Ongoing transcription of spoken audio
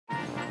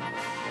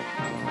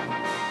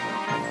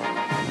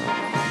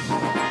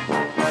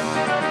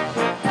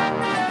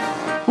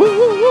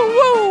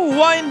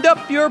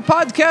up your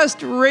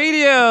podcast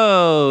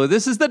radio.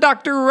 This is the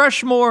Dr.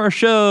 Rushmore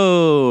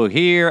Show.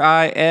 Here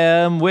I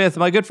am with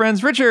my good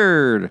friends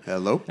Richard.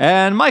 Hello.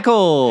 And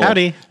Michael.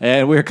 Howdy.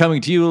 And we're coming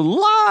to you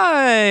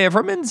live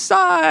from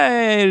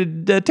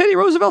inside Teddy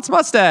Roosevelt's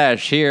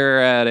mustache here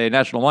at a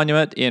national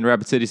monument in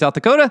Rapid City, South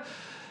Dakota.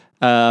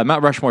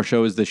 Mount Rushmore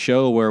Show is the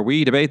show where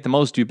we debate the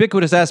most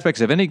ubiquitous aspects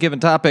of any given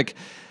topic.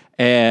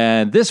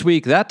 And this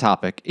week, that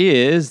topic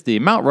is the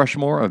Mount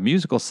Rushmore of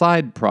musical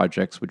side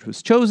projects, which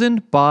was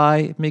chosen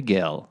by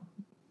Miguel.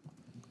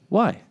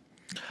 Why?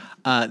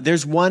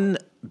 There's one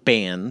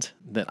band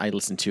that I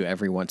listen to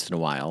every once in a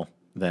while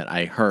that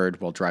I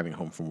heard while driving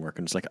home from work.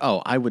 And it's like,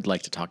 oh, I would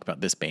like to talk about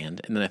this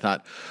band. And then I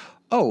thought,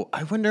 oh,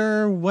 I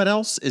wonder what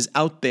else is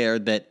out there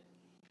that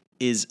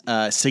is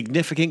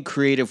significant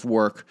creative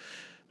work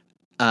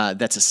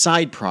that's a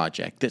side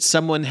project, that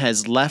someone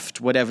has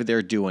left whatever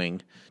they're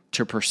doing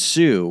to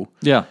pursue,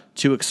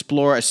 to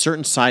explore a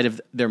certain side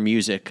of their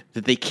music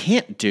that they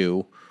can't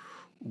do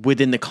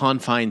within the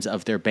confines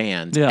of their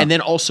band, and then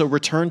also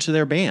return to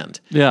their band.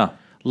 Yeah.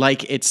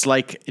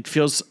 It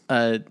feels,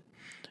 John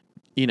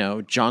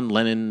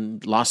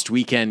Lennon Lost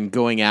Weekend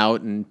going out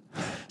and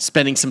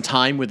spending some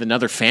time with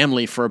another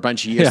family for a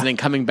bunch of years and then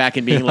coming back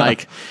and being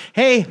like,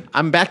 hey,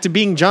 I'm back to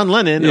being John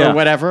Lennon or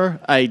whatever.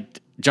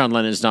 John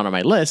Lennon is not on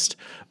my list,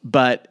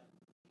 but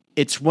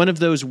it's one of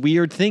those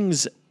weird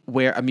things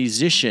where a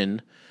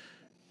musician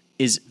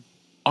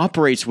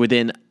operates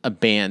within a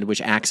band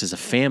which acts as a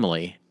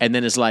family, and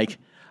then is like,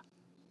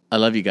 I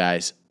love you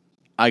guys.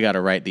 I got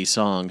to write these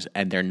songs,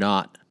 and they're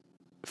not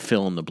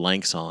fill in the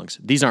blank songs.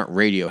 These aren't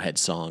Radiohead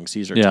songs.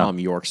 These are Tom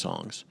York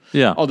songs.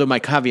 Yeah. Although my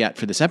caveat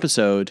for this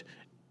episode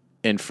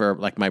and for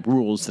like my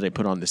rules that I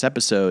put on this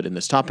episode and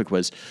this topic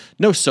was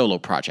no solo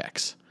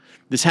projects.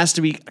 This has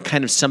to be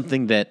kind of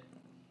something that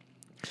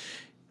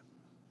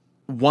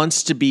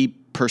wants to be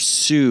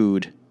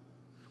pursued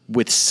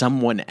with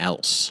someone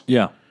else.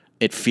 Yeah.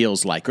 It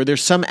feels like. Or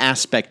there's some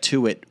aspect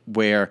to it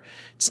where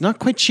it's not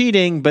quite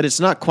cheating, but it's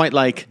not quite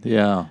like...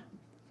 Yeah.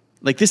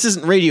 Like, this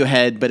isn't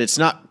Radiohead, but it's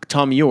not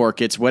Tom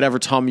York. It's whatever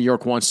Tom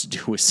York wants to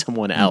do with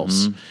someone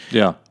else. Mm-hmm.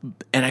 Yeah.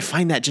 And I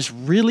find that just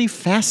really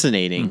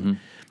fascinating,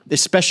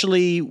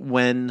 especially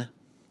when...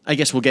 I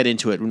guess we'll get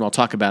into it when I'll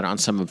talk about it on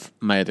some of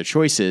my other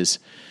choices,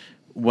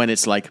 when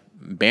it's like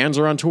bands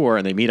are on tour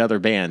and they meet other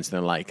bands, and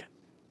they're like,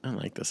 I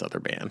like this other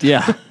band.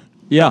 Yeah.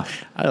 Yeah,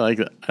 I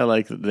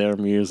like their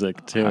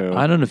music too.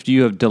 I don't know if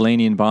you have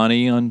Delaney and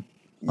Bonnie on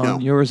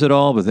yours at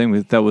all, but the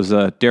thing that was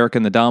Derek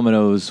and the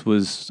Dominoes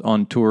was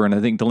on tour, and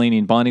I think Delaney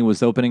and Bonnie was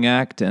the opening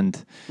act,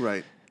 and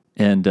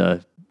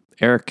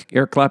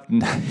Eric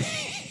Clapton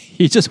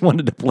he just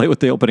wanted to play with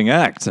the opening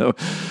act. So,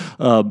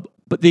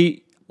 but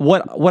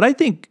what I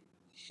think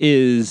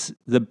is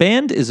the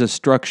band is a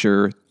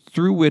structure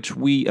through which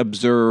we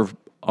observe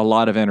a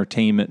lot of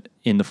entertainment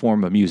in the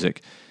form of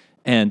music,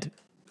 and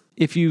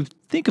if you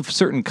think of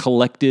certain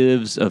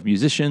collectives of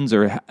musicians,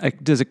 or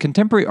does a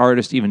contemporary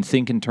artist even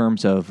think in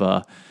terms of,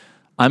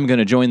 I'm going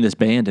to join this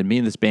band and be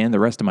in this band the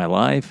rest of my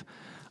life?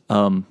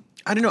 I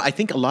don't know. I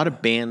think a lot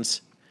of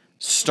bands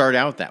start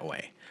out that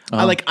way.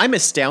 I'm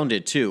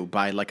astounded, too,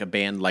 by like a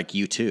band like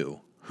U2,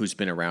 who's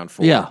been around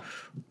for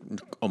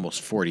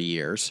almost 40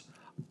 years.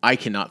 I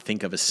cannot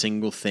think of a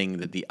single thing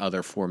that the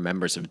other four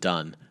members have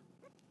done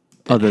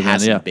that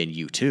hasn't been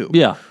U2.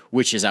 Yeah.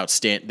 Which is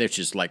outstanding. Which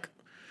is like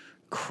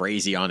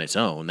crazy on its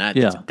own.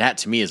 That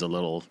to me is a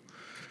little,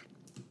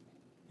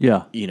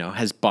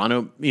 has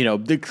Bono,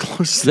 the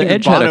closest the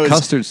Edge had a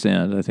custard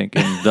stand, I think,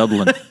 in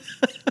Dublin.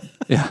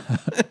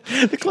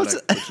 The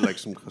closest. Would you like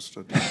some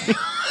custard?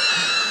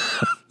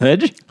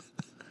 Edge?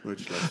 Would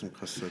you like some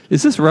custard?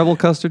 Is this Rebel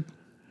custard?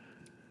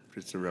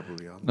 It's a Rebel,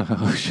 yeah.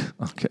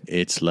 Okay.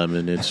 It's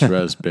lemon, it's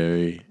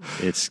raspberry,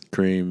 it's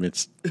cream,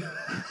 it's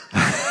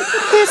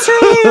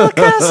real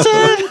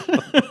custard.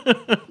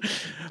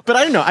 But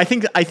I don't know. I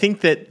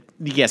think that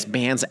yes,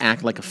 bands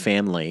act like a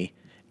family,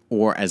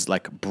 or as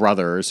like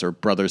brothers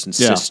and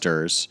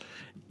sisters,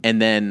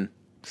 and then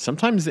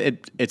sometimes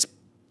it's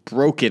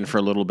broken for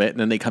a little bit, and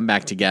then they come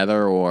back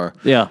together. Or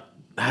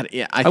I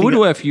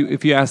wonder if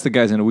you ask the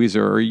guys in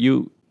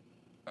Weezer,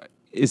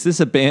 is this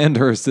a band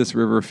or is this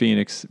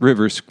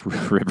Rivers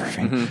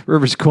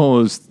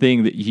Cuomo's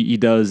thing that he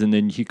does, and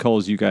then he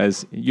calls you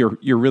guys? You're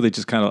really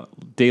just kind of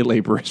day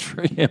laborers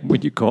for him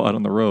when you go out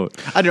on the road.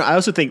 I don't know. I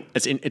also think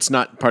it's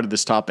not part of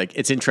this topic.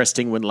 It's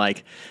interesting when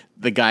like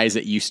the guys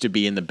that used to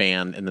be in the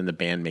band and then the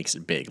band makes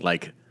it big.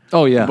 Like,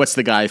 what's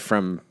the guy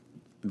from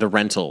the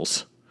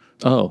Rentals?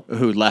 Oh,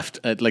 who left?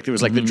 Like it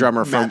was like the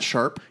drummer from Matt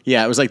Sharp.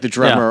 Yeah, it was like the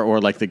drummer or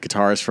like the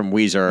guitarist from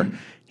Weezer.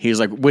 He was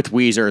like with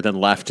Weezer, then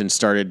left and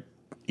started.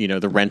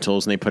 The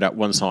Rentals, and they put out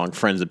one song,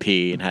 Friends of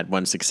P, and had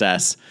one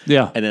success.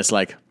 Yeah. And it's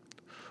like,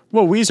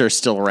 well, Weezer's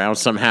still around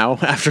somehow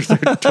after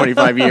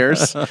 25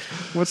 years.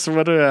 What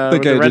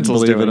the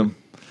Rentals doing? In him.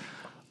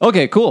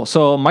 Okay, cool.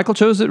 So Michael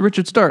chose it.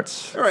 Richard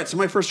starts. All right, so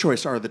my first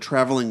choice are the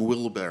Traveling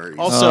Wilburys.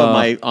 Also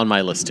on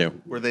my list,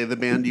 too. Were they the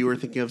band you were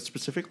thinking of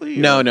specifically?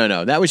 No.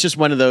 That was just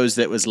one of those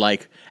that was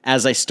like,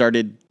 as I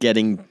started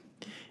getting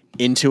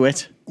into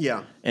it.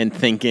 Yeah. And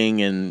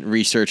thinking and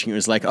researching. It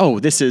was like, oh,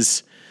 this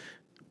is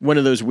one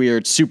of those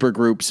weird super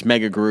groups,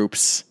 mega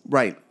groups.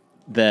 Right.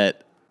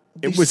 That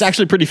it was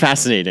actually pretty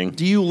fascinating.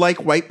 Do you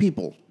like white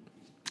people?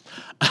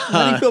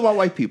 How do you feel about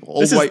white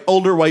people?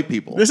 Older white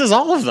people. This is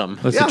all of them.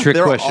 That's a trick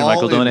question,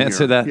 Michael. Don't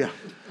answer that. Yeah.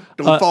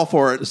 Don't fall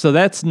for it. So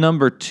that's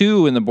number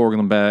 2 in the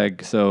Borglum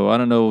bag. So I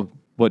don't know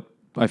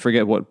I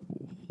forget what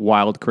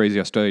wild, crazy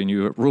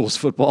Australian rules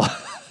football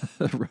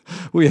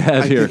we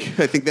have here.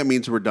 I think that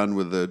means we're done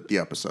with the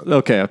episode.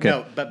 Okay.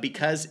 No, but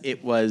because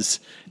it was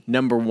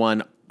number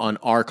 1 on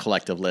our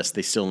collective list,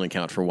 they still only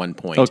count for 1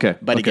 point. Okay.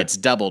 But it gets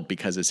doubled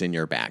because it's in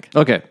your bag.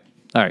 Okay.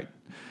 All right.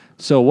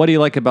 So what do you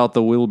like about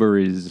the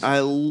Wilburys?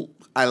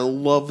 I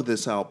love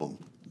this album.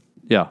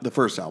 Yeah. The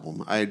first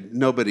album.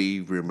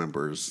 Nobody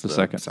remembers the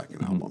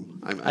second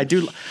album. I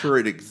do.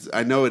 Sure,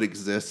 I know it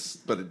exists,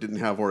 but it didn't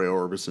have Roy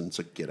Orbison.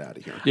 So get out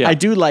of here. Yeah. I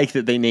do like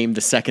that they named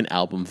the second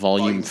album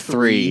Volume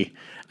 3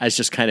 as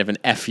just kind of an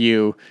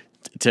FU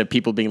to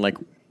people being like,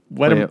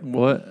 "What?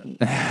 What?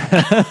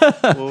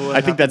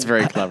 I think that's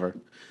very clever.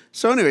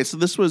 So anyway,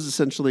 this was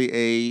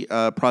essentially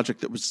a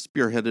project that was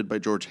spearheaded by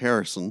George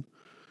Harrison,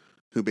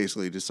 who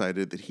basically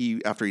decided that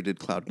after he did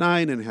Cloud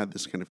 9 and had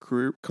this kind of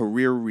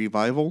career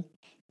revival,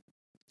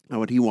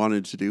 what he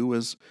wanted to do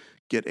was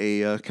get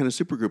a kind of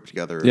supergroup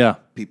together. Yeah.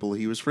 People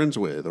he was friends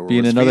with. Or Be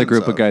in was another fans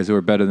group of guys who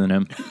are better than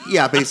him.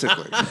 Yeah,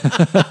 basically.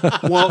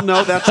 Well,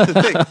 no, that's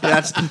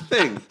the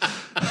thing.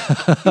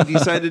 He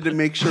decided to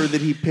make sure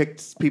that he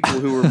picked people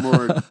who were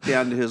more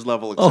down to his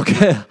level.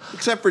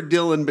 Except for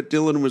Dylan, but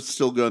Dylan was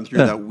still going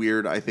through that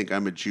weird "I think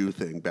I'm a Jew"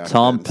 thing back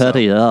Tom then.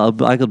 Petty,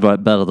 I could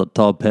write better than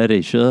Tom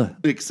Petty, sure.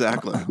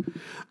 Exactly.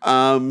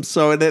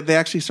 So they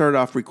actually started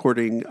off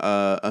recording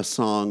a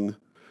song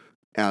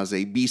as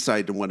a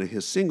B-side to one of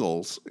his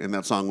singles, and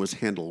that song was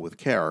Handle with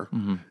Care.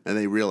 Mm-hmm. And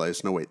they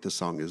realized, no, wait, this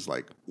song is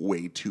like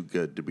way too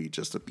good to be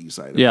just a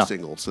B-side of a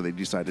single. So they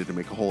decided to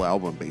make a whole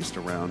album based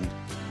around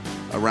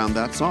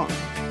that song.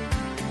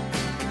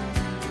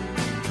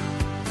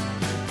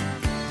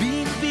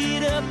 Being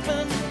beat up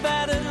and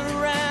battered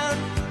around,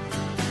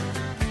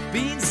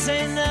 being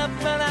sent up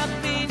and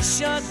I've been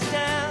shut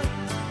down.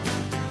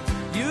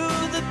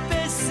 You're the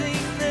best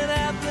thing that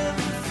I've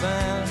ever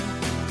found.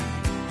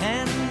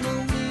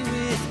 Handle me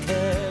with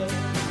care.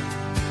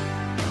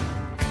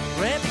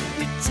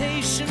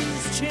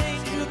 Reputation's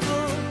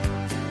changeable,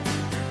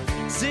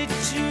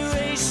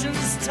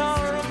 situation's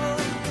tolerable.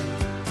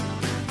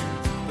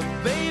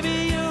 But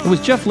baby,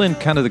 was Jeff Lynne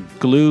kind of the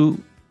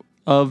glue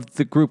of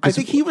the group? I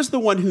think he was the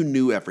one who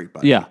knew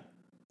everybody. Yeah.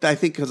 I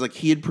think because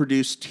he had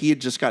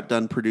just got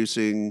done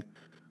producing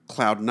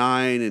Cloud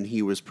 9, and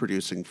he was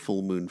producing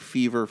Full Moon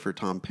Fever for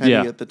Tom Petty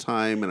at the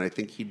time, and I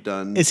think he'd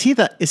done. Is he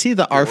the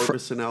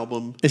Orbison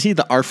album? Is he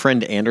the Our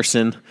Friend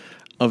Anderson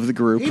of the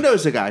group? He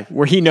knows a guy.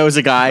 Where he knows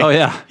a guy. Oh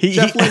yeah,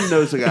 Jeff Lynne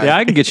knows a guy. Yeah,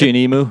 I can get you an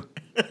emu.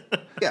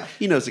 Yeah,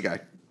 he knows a guy.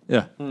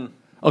 Yeah.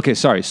 Okay,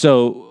 sorry.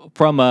 So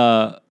from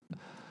a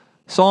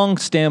song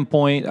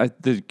standpoint,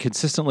 the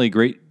consistently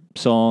great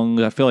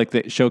song. I feel like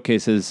that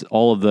showcases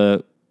all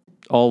the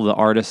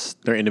artists,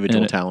 their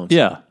individual talents.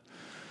 Yeah.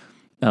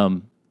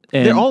 And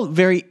they're all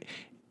very.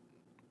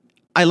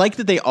 I like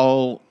that they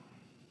all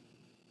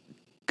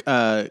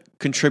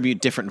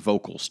contribute different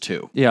vocals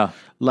too. Yeah,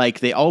 like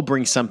they all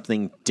bring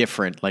something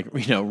different. Like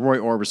Roy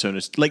Orbison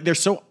is like they're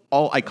so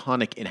all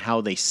iconic in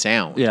how they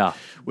sound. Yeah,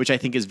 which I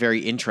think is very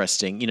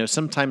interesting.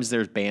 Sometimes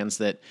there's bands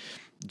that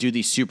do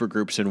these super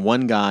groups, and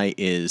one guy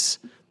is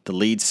the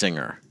lead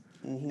singer,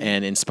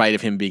 and in spite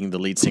of him being the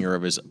lead singer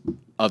of his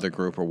other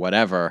group or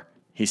whatever,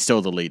 he's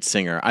still the lead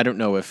singer. I don't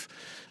know if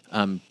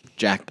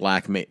Jack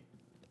White.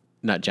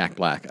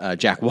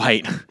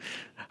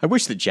 I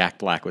wish that Jack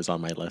Black was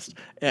on my list.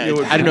 I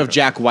don't know if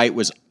Jack White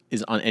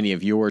is on any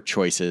of your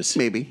choices.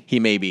 Maybe. He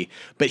may be.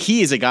 But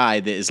he is a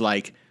guy that is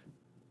like,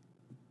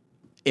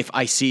 if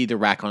I see the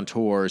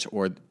Raconteurs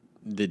or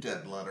the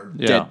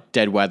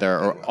Dead Weather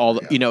or all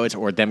the,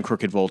 or Them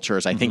Crooked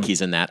Vultures, I think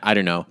he's in that. I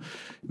don't know.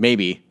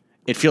 Maybe.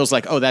 It feels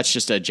like, that's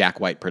just a Jack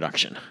White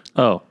production.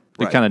 Oh,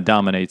 it kind of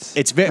dominates.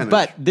 It's very,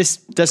 but this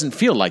doesn't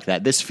feel like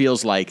that. This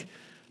feels like,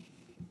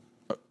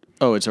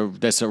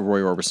 that's a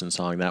Roy Orbison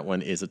song. That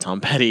one is a Tom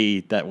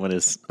Petty. That one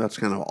is... That's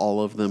kind of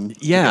all of them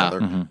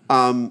together.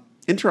 Mm-hmm.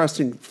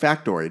 Interesting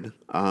factoid.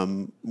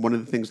 One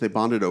of the things they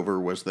bonded over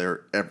was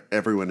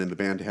everyone in the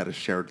band had a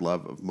shared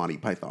love of Monty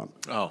Python.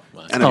 Oh,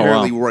 my. And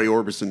apparently Roy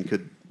Orbison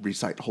could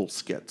recite whole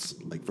skits,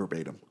 like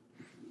verbatim.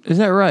 Is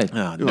that right?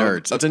 Oh,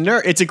 nerds. It's a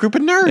nerd. It's a group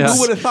of nerds. Yeah.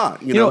 Who would have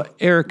thought? You know,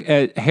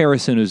 Eric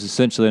Harrison is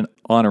essentially an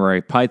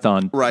honorary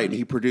Python. Right.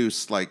 He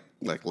produced like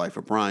Life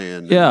of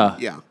Brian.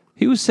 Yeah.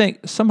 He was saying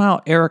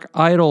somehow Eric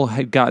Idle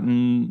had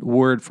gotten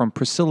word from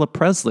Priscilla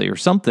Presley or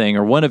something,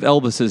 or one of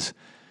Elvis's,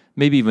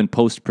 maybe even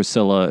post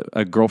Priscilla,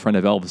 a girlfriend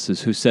of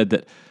Elvis's, who said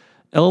that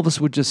Elvis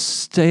would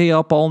just stay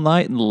up all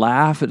night and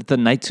laugh at the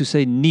nights who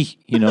say "nee."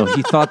 He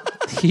thought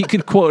he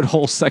could quote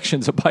whole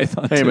sections of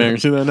Python. Hey, man,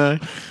 see that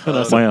night?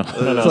 Look at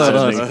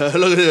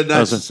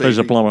that. There's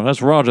a plumber.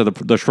 That's Roger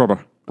the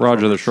Shrubber.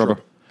 Roger the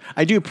Shrubber.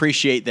 I do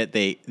appreciate that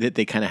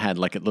they kind of had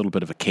like a little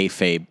bit of a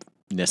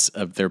kayfabe-ness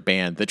of their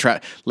band.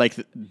 The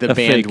band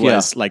fake,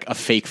 was like a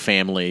fake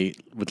family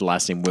with the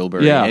last name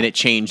Wilbury, and it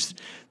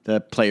changed. The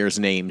players'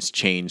 names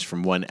changed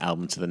from one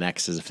album to the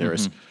next as if there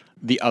was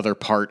the other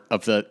part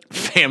of the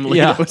family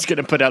that was going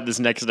to put out this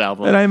next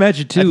album. And I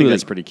imagine, too, I think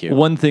that's pretty cute.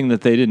 One thing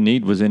that they didn't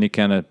need was any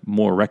kind of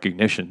more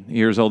recognition.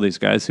 Here's all these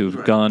guys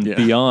who've gone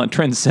beyond,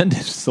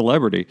 transcended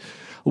celebrity.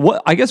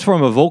 What I guess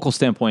from a vocal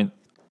standpoint,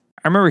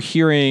 I remember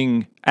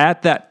hearing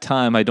at that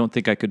time, I don't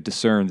think I could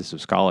discern, this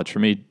was college for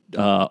me,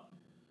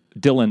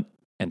 Dylan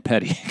and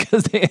Petty,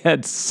 because they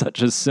had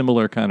such a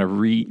similar kind of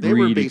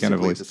reedy kind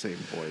of voice. The same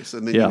voice,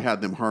 and then you had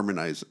them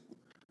harmonize,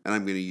 and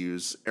I'm going to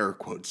use air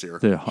quotes here,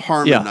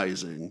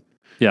 harmonizing.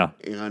 Yeah,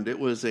 and it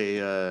was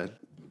a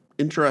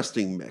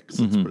interesting mix.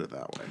 Let's put it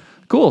that way.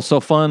 Cool. So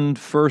fun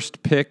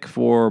first pick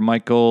for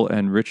Michael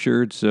and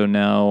Richard. So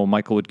now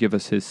Michael would give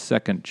us his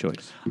second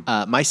choice.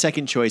 My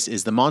second choice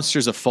is The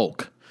Monsters of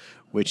Folk,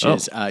 which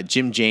is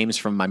Jim James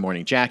from My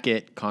Morning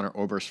Jacket, Connor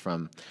Oberst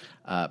from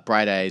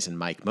Bright Eyes, and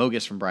Mike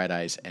Mogus from Bright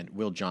Eyes, and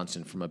Will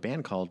Johnson from a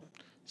band called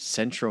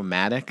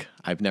Centromatic.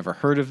 I've never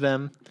heard of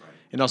them.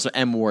 And also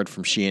M. Ward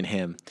from She and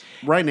Him.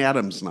 Ryan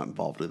Adams not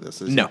involved in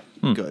this, is he? No.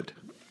 Good.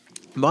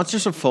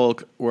 Monsters of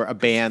Folk were a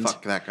band...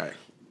 Fuck that guy.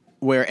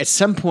 Where at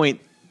some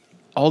point,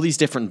 all these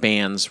different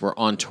bands were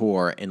on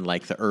tour in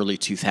like the early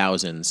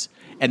 2000s,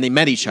 and they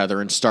met each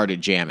other and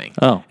started jamming.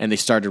 Oh. And they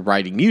started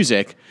writing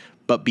music,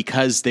 but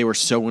because they were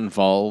so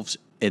involved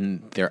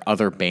in their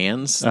other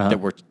bands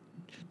that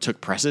took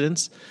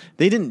precedence,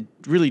 they didn't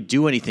really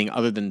do anything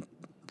other than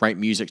write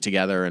music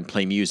together and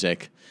play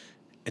music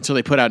until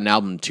they put out an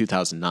album in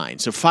 2009.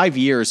 So 5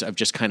 years of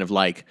just kind of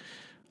like,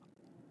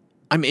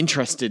 I'm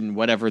interested in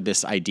whatever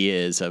this idea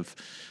is of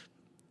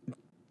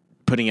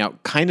putting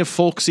out kind of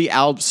folksy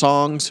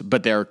songs,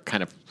 but they're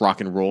kind of rock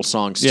and roll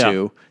songs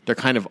too. They're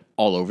kind of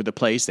all over the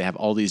place. They have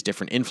all these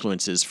different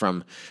influences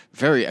from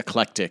very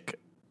eclectic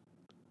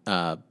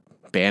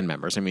band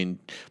members. I mean,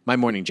 My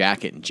Morning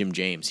Jacket and Jim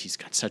James, he's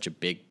got such a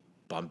big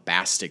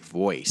bombastic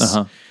voice.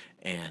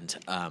 And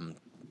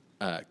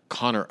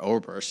Connor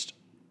Oberst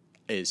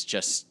is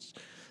just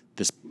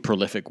this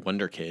prolific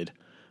wonder kid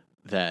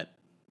that,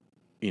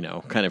 you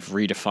know, kind of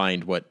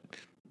redefined what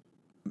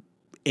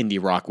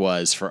indie rock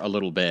was for a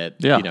little bit.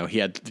 Yeah. You know, he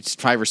had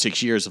 5 or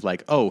 6 years of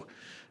like, oh,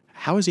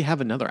 how does he have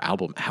another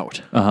album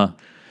out?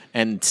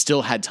 And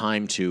still had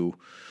time to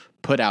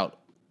put out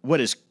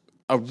what is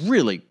a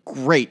really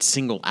great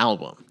single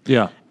album.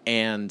 Yeah.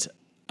 And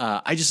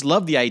I just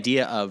love the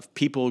idea of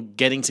people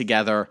getting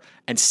together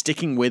and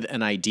sticking with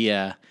an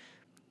idea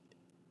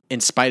in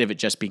spite of it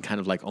just being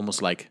kind of like,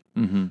 almost like,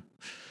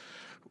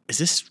 is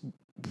this,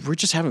 we're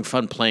just having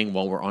fun playing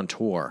while we're on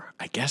tour.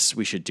 I guess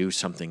we should do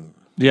something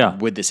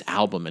with this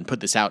album and put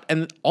this out.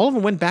 And all of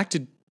them went back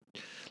to,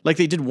 like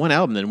they did one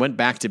album, then went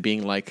back to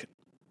being like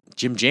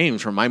Jim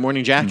James from My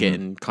Morning Jacket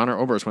and Connor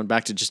Oberst went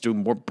back to just doing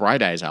more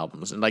Bright Eyes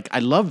albums. And like, I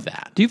love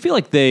that. Do you feel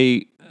like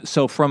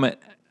so from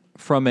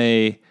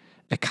a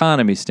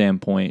economy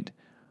standpoint,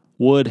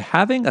 would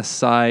having a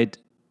side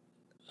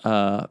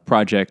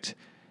project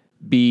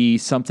be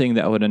something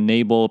that would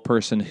enable a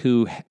person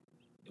who,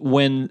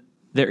 when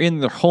they're in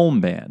their home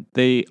band,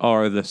 they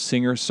are the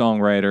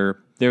singer-songwriter,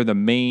 they're the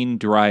main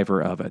driver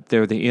of it,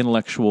 they're the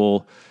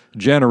intellectual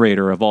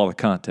generator of all the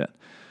content.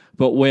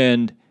 But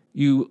when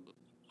you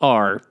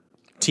are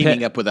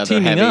teaming up with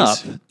other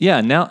heavies,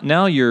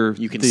 now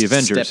you can the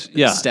Avengers.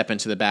 Step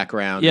into the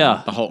background.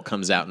 Yeah, the Hulk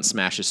comes out and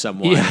smashes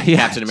someone.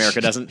 Captain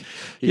America doesn't.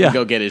 You can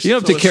go get his. You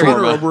don't have to carry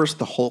Connor Oberst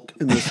the Hulk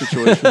in this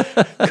situation.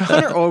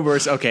 Connor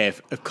Oberst. Okay,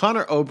 if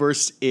Connor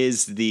Oberst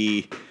is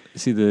the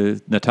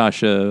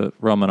Natasha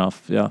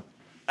Romanoff. Yeah.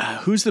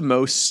 Who's the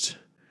most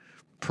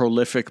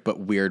prolific but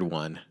weird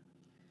one?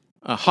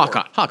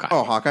 Hawkeye.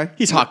 Oh, Hawkeye.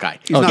 He's Hawkeye.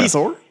 He's not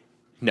Thor.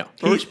 No,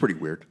 Thor's pretty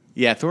weird.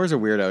 Yeah, Thor's a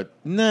weirdo.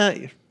 Nah.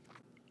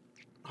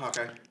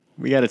 Hawkeye.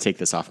 We got to take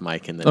this off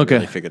mic and then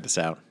really figure this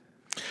out.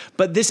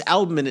 But this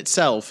album in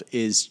itself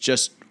is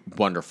just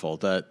wonderful.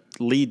 The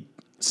lead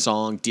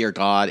song, Dear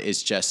God,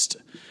 is just...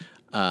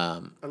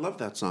 I love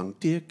that song.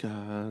 Dear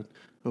God,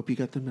 hope you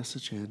got the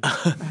message in.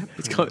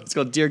 It's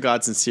called Dear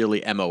God,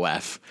 Sincerely,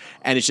 MOF.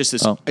 And it's just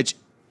this...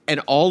 And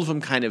all of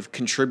them kind of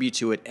contribute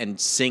to it and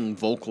sing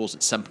vocals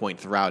at some point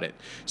throughout it.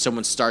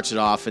 Someone starts it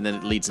off and then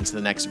it leads into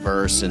the next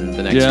verse and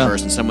the next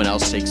verse and someone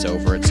else takes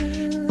over. It's...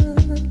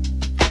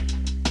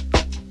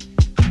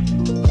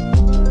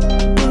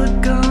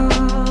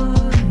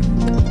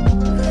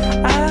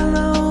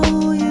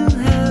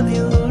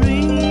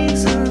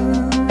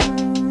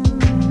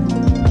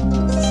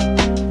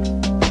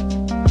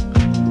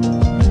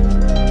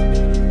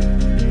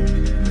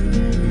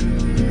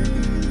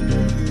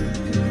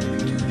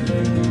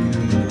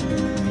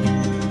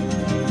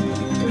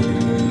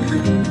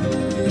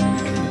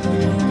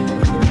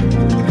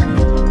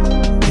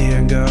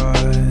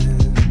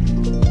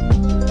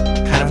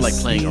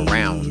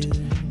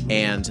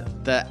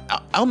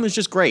 album is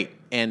just great,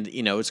 and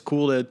you know it's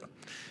cool that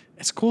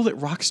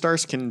rock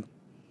stars can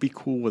be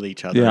cool with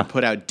each other and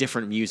put out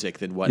different music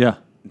than what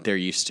they're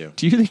used to.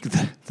 Do you think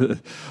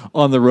that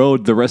on the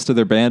road, the rest of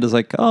their band is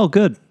like, oh,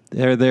 good,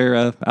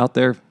 they're out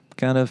there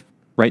kind of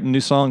writing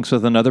new songs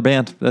with another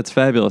band? That's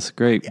fabulous.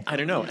 Great. I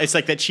don't know. It's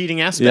like that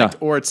cheating aspect,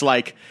 or it's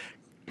like,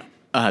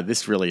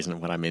 this really isn't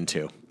what I'm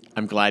into.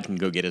 I'm glad he can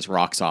go get his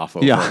rocks off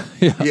over,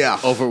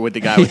 over with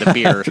the guy with the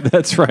beard.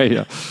 That's right.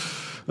 Yeah.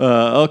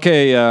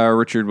 Okay,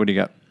 Richard, what do you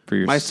got for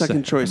your My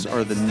second choice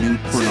are the new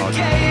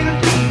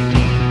pornographers.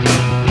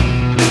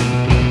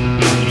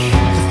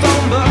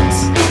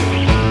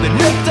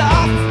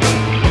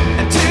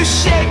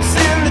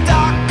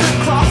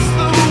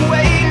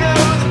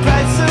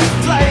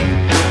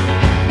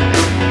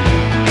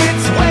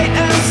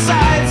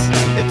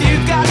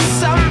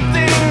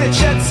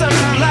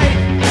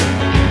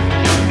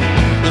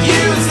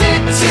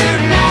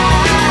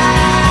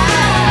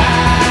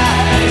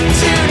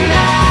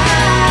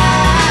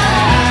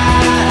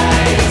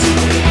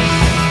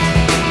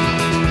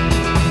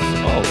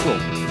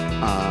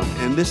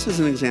 This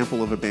is an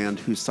example of a band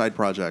whose side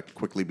project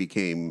quickly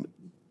became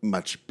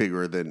much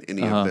bigger than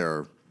any of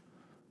their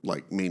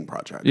main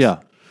projects. Yeah.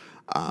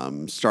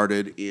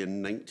 Started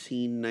in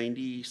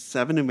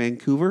 1997 in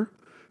Vancouver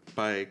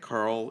by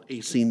Carl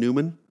A.C.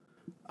 Newman,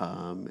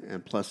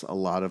 and plus a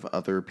lot of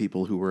other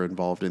people who were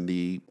involved in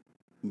the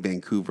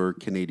Vancouver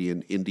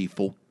Canadian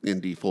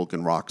indie folk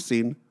and rock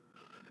scene.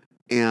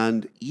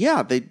 And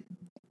yeah,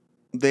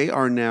 they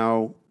are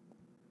now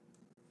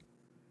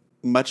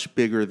much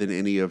bigger than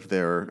any of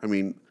their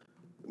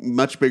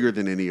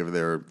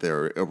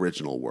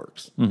original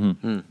works.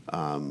 Mm-hmm.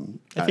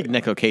 I think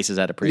Neko Case is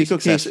at a pretty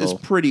successful. Neko Case is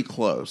pretty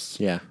close.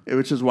 Yeah.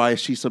 Which is why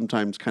she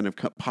sometimes kind of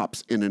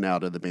pops in and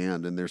out of the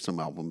band, and there's some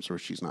albums where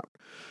she's not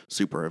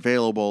super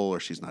available or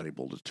she's not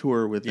able to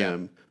tour with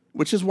them,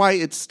 which is why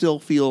it still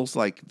feels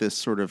like this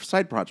sort of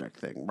side project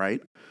thing,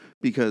 right?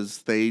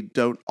 Because they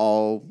don't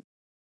all...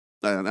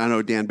 I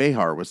know Dan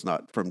Behar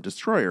from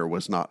Destroyer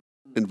was not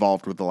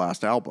involved with the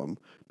last album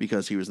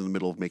because he was in the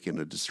middle of making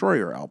a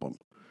Destroyer album,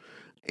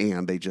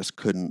 and they just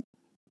couldn't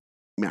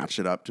match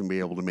it up to be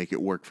able to make it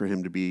work for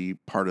him to be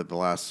part of the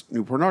last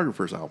New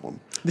Pornographers album.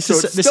 It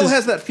still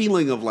has that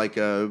feeling of like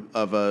a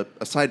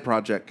side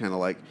project, kind of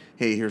like,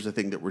 hey, here's a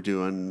thing that we're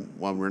doing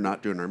while we're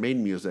not doing our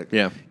main music.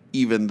 Yeah.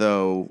 Even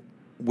though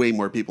way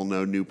more people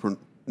know New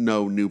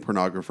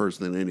Pornographers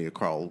than any of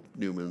Carl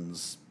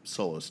Newman's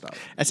solo stuff.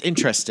 That's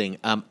interesting.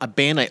 A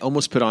band I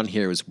almost put on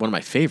here was one of my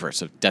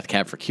favorites, of Death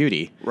Cab for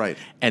Cutie. Right.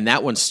 And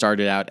that one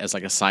started out as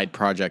like a side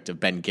project of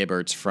Ben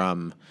Gibbert's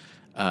from...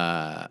 he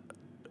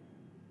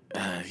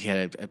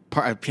had a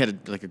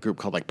group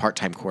called like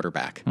Part-Time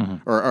Quarterback,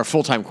 or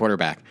Full-Time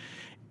Quarterback.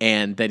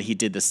 And then he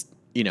did this,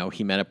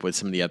 he met up with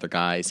some of the other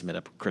guys. He met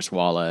up with Chris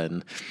Walla,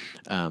 and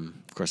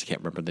of course I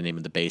can't remember the name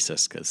of the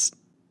bassist because...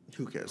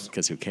 Who cares?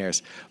 Because who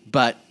cares?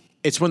 But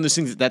it's one of those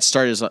things that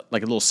started as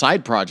like a little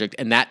side project,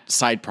 and that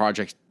side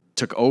project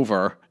took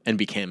over and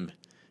became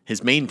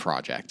his main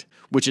project,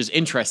 which is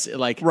interesting.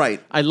 Like, right.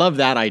 I love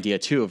that idea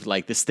too, of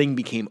like this thing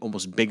became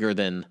almost bigger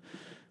than.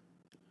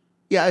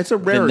 Yeah, it's a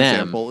rare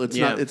example.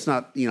 It's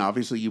not.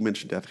 Obviously, you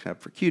mentioned Death Cab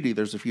for Cutie.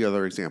 There's a few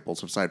other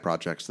examples of side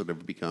projects that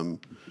have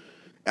become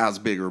as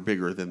big or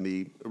bigger than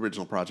the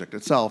original project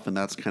itself, and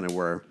that's kind of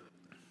where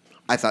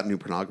I thought New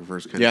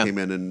Pornographers kind of came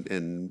in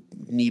and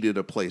needed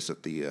a place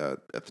at the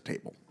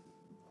table.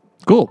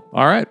 Cool.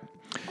 All right.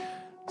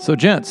 So,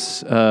 gents,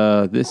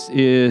 this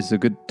is as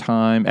good a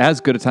time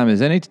as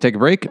any to take a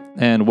break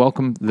and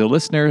welcome the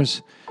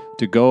listeners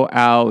to go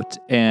out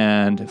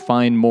and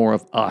find more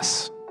of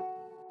us.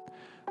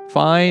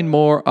 Find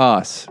more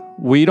us.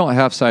 We don't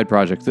have side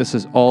projects. This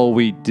is all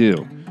we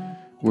do.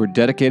 We're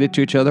dedicated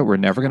to each other. We're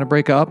never going to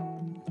break up.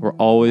 We're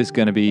always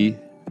going to be...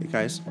 Hey,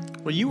 guys.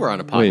 Well, you were on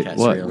a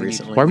podcast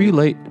recently. Why were you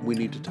late? We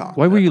need to talk.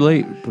 Why were you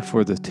late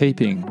before the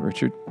taping,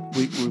 Richard?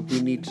 We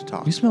need to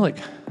talk. You smell like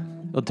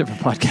a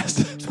different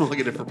podcast. Smell like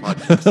a different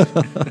podcast.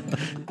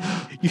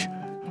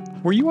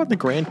 Were you on the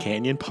Grand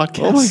Canyon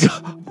podcast? Oh, my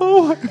God.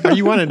 Oh, my God. Are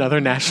you on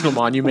another National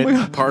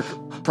Monument Park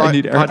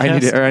podcast? I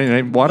need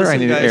water. Listen, I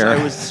need guys, air.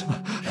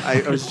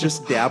 I was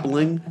just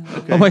dabbling.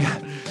 Okay. Oh, my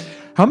God.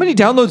 How many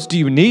downloads do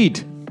you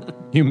need?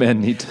 You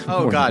men need to.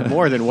 Oh, God,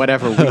 more than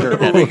whatever we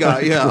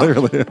got, yeah.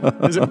 Literally.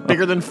 Is it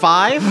bigger than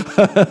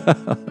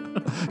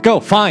 5? Go,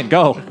 fine,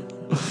 go.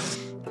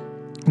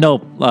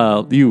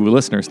 No, you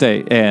listeners,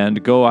 stay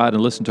and go out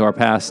and listen to our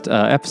past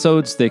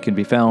episodes. They can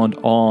be found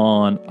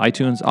on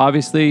iTunes,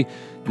 obviously,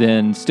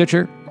 then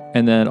Stitcher,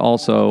 and then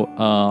also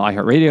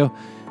iHeartRadio.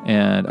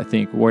 And I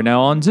think we're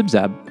now on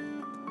ZipZap.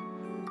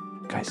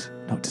 Guys,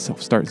 note to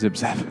self, start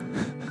ZipZap.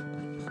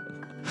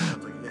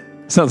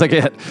 Sounds like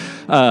it.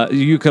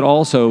 You could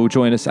also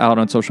join us out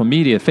on social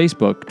media,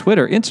 Facebook,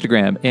 Twitter,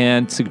 Instagram,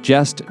 and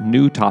suggest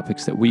new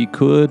topics that we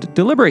could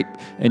deliberate.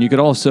 And you could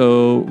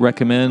also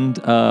recommend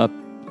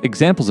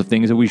examples of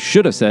things that we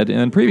should have said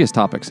in previous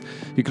topics.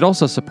 You could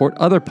also support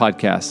other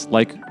podcasts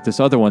like this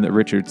other one that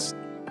Richard's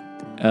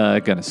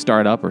going to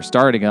start up or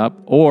starting up,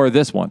 or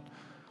this one.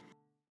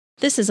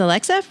 This is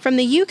Alexa from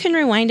the You Can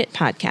Rewind It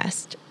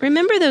podcast.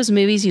 Remember those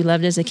movies you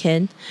loved as a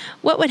kid?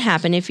 What would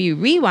happen if you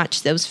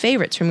rewatched those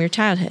favorites from your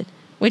childhood?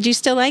 Would you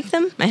still like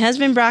them? My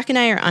husband Brock and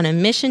I are on a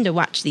mission to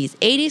watch these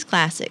 80s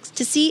classics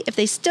to see if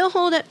they still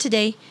hold up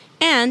today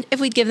and if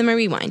we'd give them a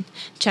rewind.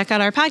 Check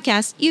out our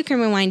podcast, You Can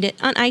Rewind It,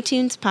 on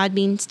iTunes,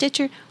 Podbean,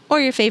 Stitcher, or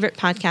your favorite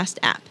podcast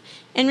app.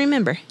 And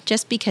remember,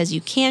 just because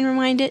you can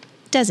rewind it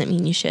doesn't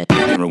mean you should. You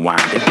can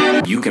rewind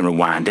it. You can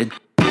rewind it.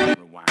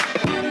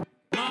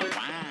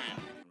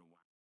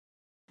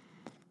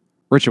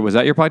 Richard, was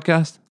that your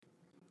podcast?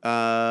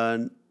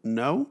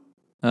 No.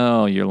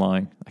 Oh, you're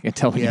lying. I can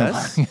tell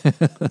Yes. you're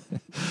lying.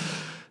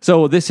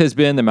 So this has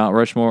been the Mount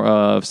Rushmore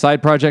of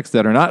side projects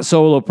that are not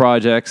solo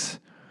projects.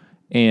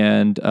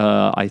 And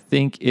I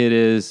think it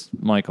is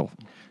Michael.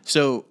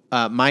 So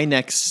my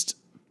next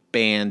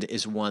band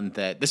is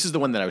this is the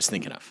one that I was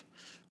thinking of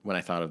when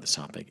I thought of this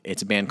topic.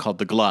 It's a band called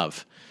The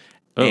Glove.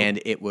 Oh. And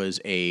it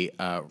was a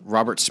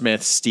Robert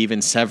Smith,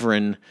 Steven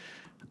Severin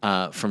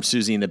from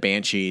Susie and the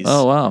Banshees.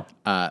 Oh,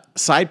 wow.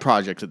 Side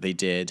project that they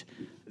did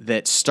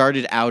that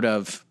started out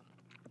of...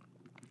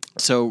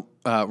 So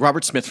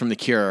Robert Smith from The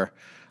Cure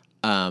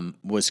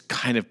was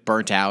kind of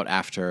burnt out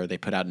after they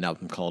put out an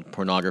album called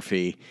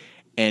Pornography,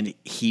 and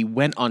he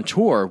went on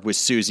tour with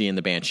Susie and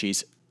the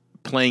Banshees,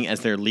 playing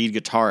as their lead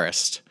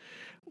guitarist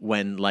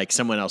when like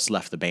someone else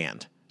left the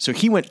band. So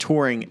he went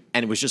touring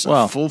and was just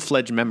a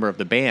full-fledged member of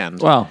the band.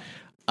 Wow.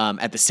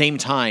 At the same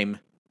time,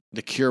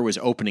 The Cure was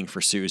opening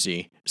for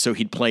Susie, so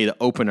he'd play the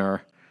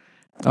opener.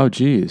 Oh,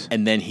 geez.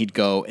 And then he'd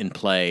go and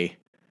play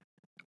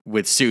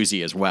with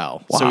Susie as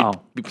well. Wow. So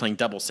he'd be playing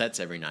double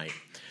sets every night.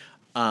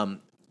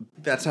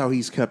 That's how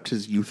he's kept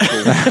his youthful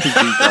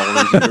physique all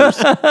these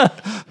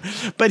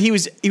years. But he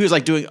was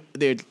like doing,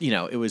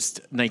 it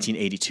was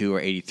 1982 or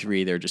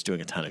 83. They were just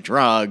doing a ton of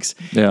drugs.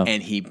 Yeah.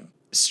 And he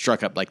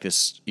struck up like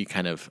this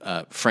kind of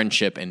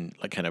friendship and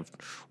like kind of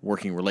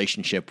working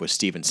relationship with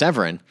Steven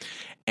Severin.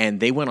 And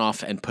they went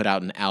off and put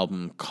out an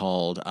album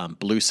called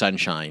Blue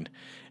Sunshine.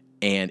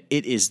 And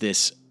it's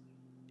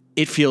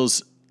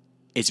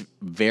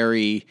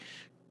very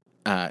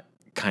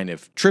kind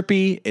of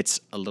trippy.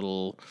 It's a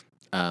little,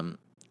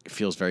 it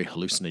feels very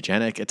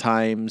hallucinogenic at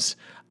times.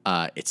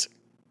 It's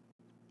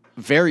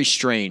very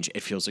strange.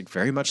 It feels like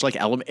very much like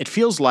Element. It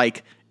feels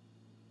like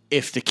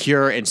if The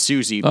Cure and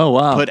Susie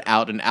put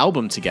out an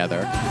album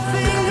together.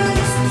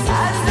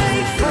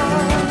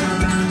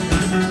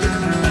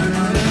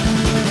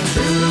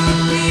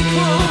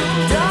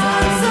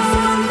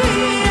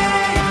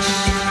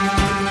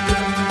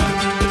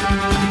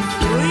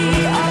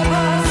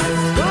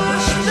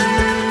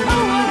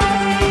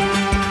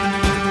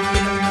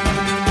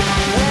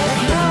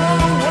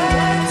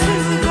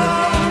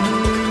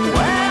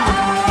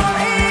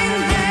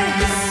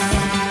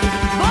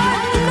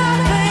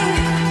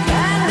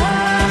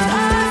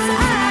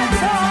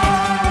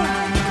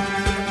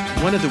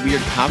 One of the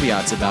weird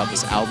caveats about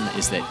this album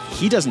is that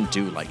he doesn't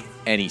do like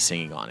any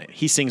singing on it.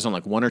 He sings on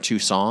like one or two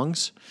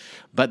songs,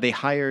 but they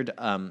hired,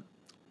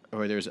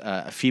 there's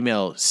a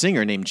female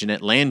singer named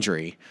Jeanette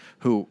Landry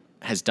who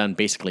has done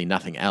basically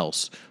nothing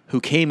else,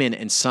 who came in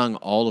and sung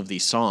all of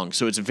these songs.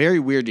 So it's very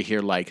weird to hear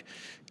like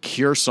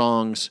Cure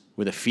songs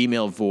with a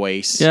female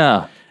voice.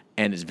 Yeah.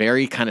 And it's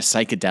very kind of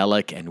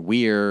psychedelic and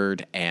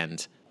weird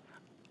and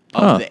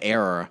of the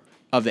era.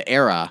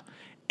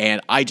 And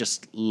I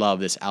just love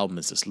this album.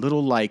 It's this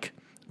little like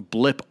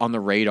blip on the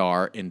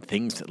radar in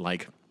things that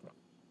like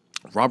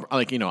Robert,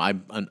 like,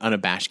 I'm an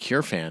unabashed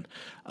Cure fan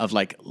of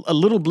like a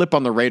little blip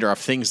on the radar of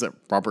things that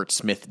Robert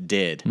Smith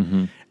did.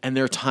 Mm-hmm. And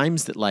there are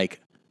times that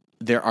like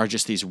there are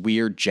just these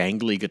weird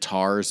jangly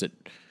guitars that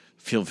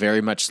feel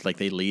very much like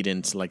they lead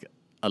into like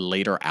a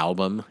later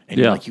album. And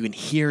you're like, you can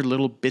hear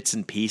little bits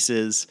and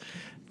pieces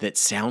that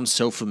sound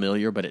so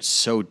familiar, but it's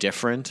so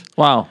different.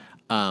 Wow.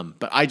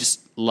 But I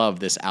just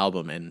love this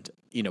album. And,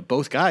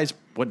 both guys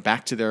went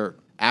back to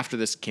after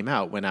this came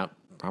out,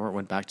 Robert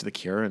went back to The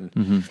Cure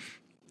and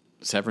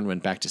Severin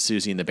went back to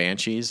Susie and the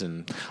Banshees.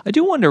 And I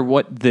do wonder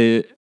what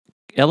the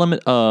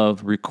element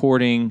of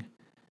recording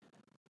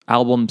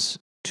albums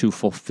to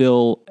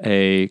fulfill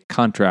a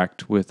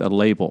contract with a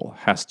label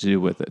has to do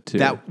with it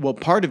too.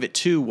 Part of it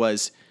too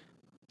was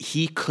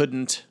he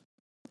couldn't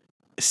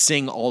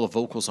sing all the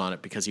vocals on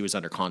it because he was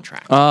under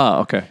contract. Ah,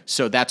 okay.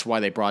 So that's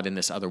why they brought in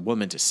this other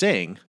woman to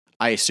sing.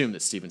 I assume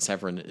that Steven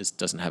Severin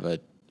doesn't have a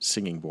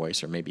singing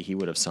voice, or maybe he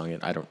would have sung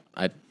it.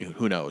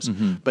 Who knows?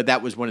 Mm-hmm. But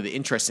that was one of the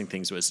interesting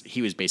things, was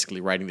he was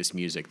basically writing this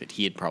music that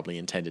he had probably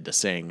intended to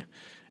sing,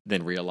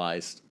 then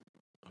realized,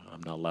 I'm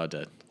not allowed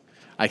to.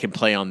 I can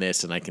play on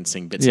this and I can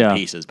sing bits and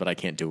pieces, but I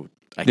can't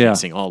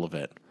sing all of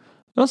it.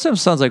 It also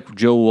sounds like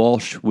Joe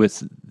Walsh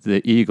with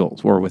the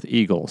Eagles, or with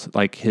Eagles.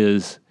 Like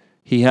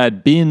he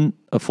had been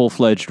a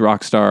full-fledged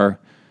rock star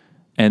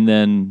and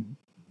then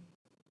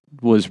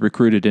was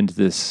recruited into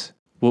this,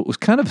 what was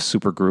kind of a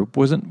super group.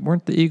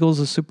 Weren't the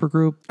Eagles a super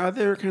group?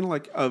 They were kind of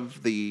like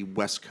of the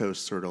West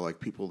Coast, sort of like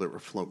people that were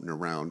floating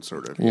around,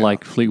 sort of.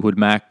 Like Fleetwood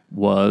Mac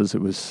was. It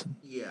was.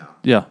 Yeah.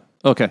 Yeah.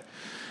 Okay.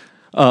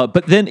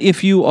 But then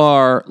if you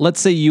are, let's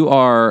say you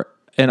are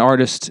an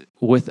artist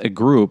with a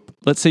group,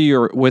 let's say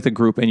you're with a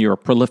group and you're a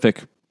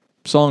prolific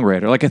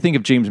songwriter. Like I think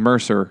of James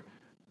Mercer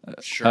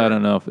Sure. I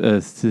don't know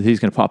if he's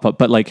going to pop up,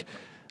 but like,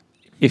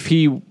 if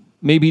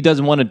he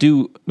doesn't want to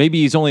do,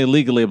 maybe he's only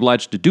legally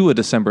obliged to do a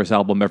December's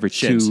album every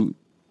Shins. 2.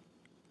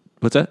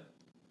 What's that?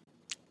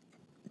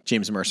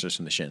 James Mercer's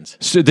from the Shins.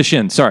 The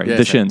Shins, sorry, Yeah,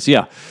 the sorry. Shins,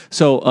 yeah.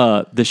 So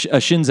a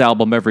Shins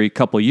album every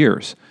couple of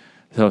years.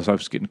 So I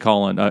was getting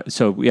calling.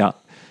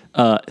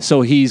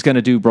 So he's going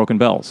to do Broken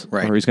Bells,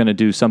 Right. or he's going to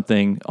do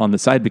something on the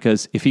side,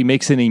 because if he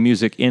makes any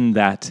music in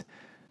that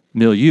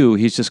milieu,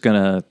 he's just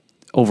going to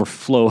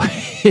overflow.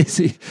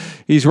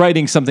 He's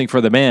writing something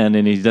for the band,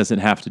 and he doesn't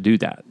have to do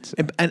that.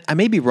 And I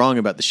may be wrong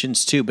about the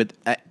Shins too, but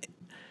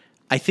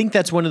I think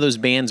that's one of those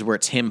bands where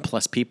it's him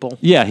plus people.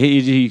 Yeah,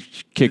 he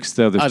kicks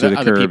the others to the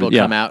Other curb. people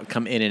Yeah.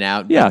 come in and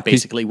out. Yeah, But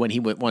basically, when he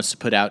wants to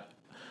put out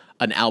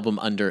an album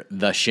under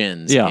the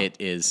Shins, Yeah. it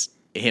is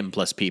him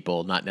plus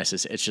people, not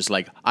necessarily. It's just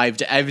like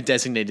I've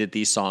designated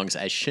these songs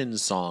as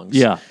Shins songs.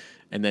 Yeah.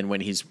 And then when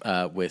he's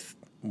with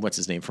what's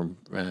his name from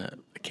I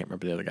can't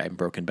remember the other guy in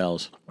Broken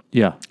Bells.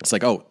 Yeah. It's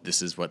like, oh,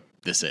 this is what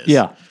this is.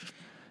 Yeah.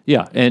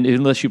 Yeah. And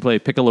unless you play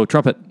piccolo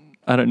trumpet,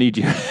 I don't need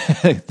you.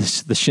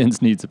 The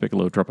Shins needs a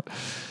piccolo trumpet.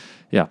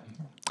 Yeah.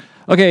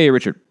 Okay,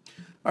 Richard.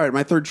 All right,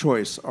 my third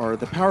choice are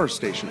the Power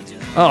Station.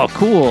 Oh,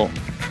 cool.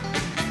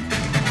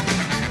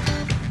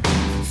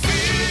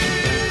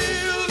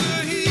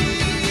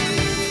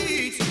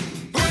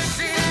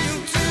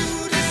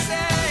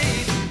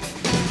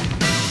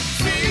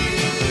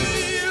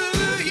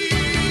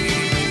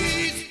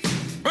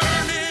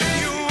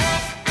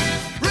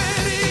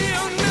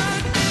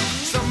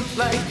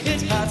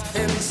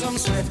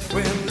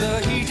 When the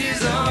heat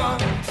is on,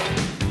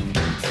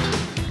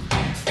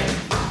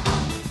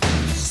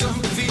 some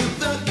feel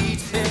the heat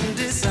and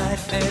decide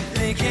that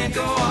they can't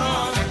go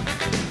on.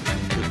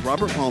 With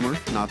Robert Palmer,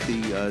 not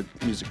the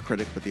music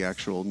critic, but the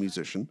actual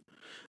musician.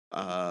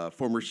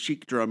 Former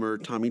Chic drummer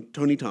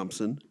Tony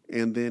Thompson,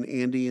 and then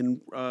Andy and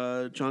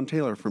John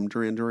Taylor from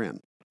Duran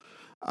Duran.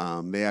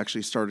 They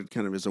actually started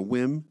kind of as a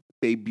whim.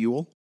 Babe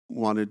Buell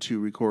wanted to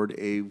record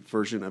a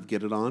version of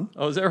Get It On.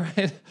 Oh, is that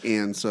right?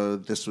 And so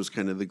this was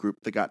kind of the group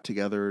that got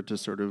together to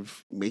sort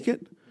of make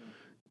it.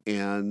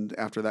 And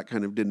after that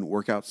kind of didn't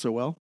work out so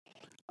well,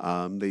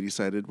 they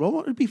decided, well,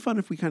 it'd be fun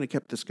if we kind of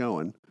kept this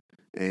going.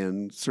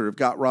 And sort of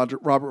got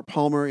Robert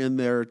Palmer in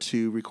there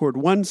to record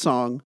one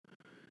song.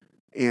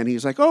 And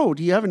he's like, oh,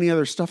 do you have any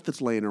other stuff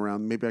that's laying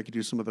around? Maybe I could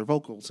do some other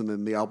vocals. And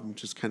then the album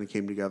just kind of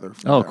came together.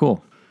 From Oh, there.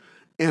 cool.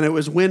 And it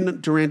was when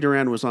Duran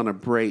Duran was on a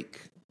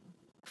break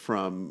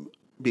from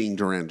being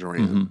Duran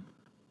Duran.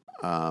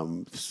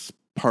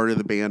 Part of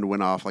the band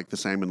went off, like the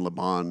Simon Le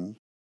Bon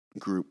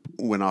group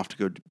went off to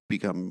go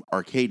become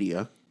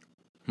Arcadia.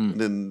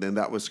 Then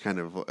that was kind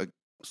of a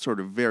sort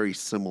of very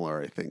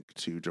similar, I think,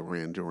 to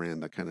Duran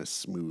Duran, that kind of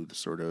smooth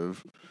sort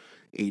of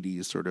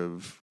 80s sort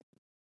of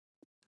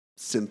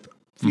synth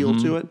feel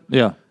to it.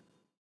 Yeah.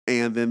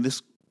 And then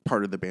this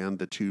part of the band,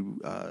 the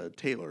two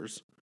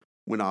Taylors,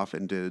 went off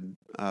and did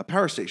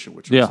Power Station,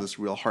 which was this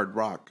real hard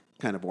rock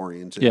kind of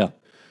oriented. Yeah.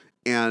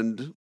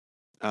 And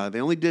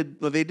they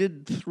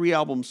did 3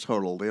 albums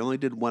total. They only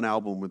did 1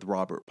 album with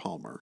Robert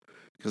Palmer,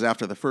 because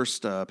after the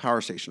first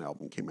Power Station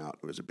album came out,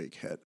 it was a big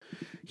hit.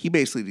 He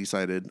basically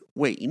decided,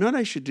 wait, you know what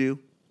I should do?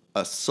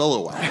 A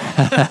solo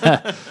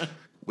album,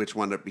 which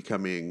wound up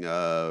becoming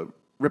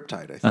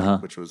Riptide, I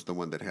think, which was the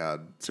one that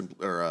had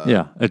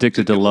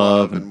Addicted to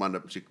Love, and wound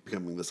up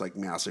becoming this like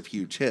massive,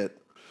 huge hit.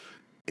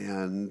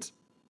 And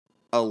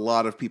a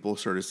lot of people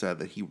sort of said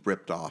that he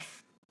ripped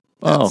off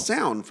that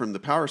sound from the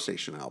Power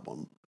Station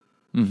album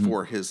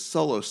for his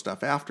solo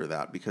stuff after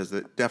that, because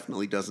it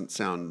definitely doesn't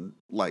sound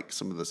like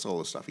some of the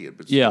solo stuff he had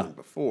been doing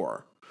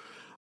before.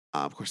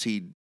 Of course,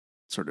 he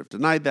sort of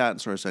denied that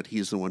and sort of said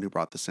he's the one who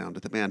brought the sound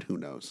to the band. Who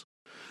knows?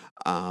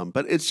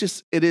 But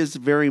it is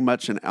very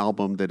much an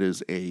album that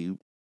is a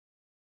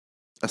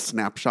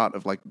snapshot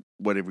of like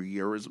whatever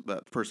year is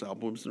that first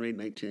album was made,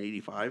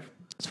 1985.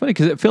 It's funny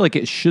because I feel like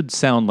it should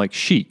sound like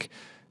Chic.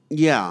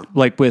 Yeah.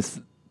 Like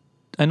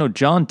I know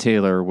John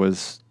Taylor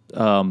was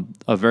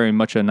a very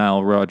much a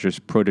Nile Rodgers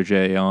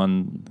protege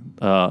on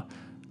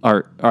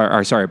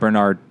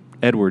Bernard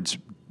Edwards.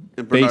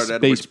 And Bernard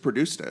Edwards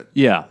produced it.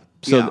 Yeah.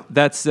 So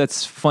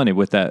that's funny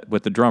with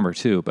the drummer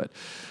too.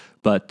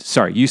 But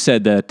sorry, you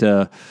said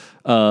that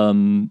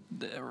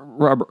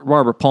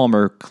Robert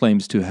Palmer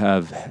claims to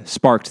have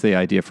sparked the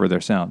idea for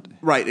their sound.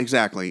 Right,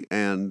 exactly.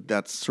 And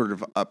that's sort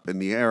of up in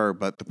the air.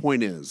 But the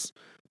point is,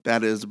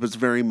 was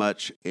very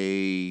much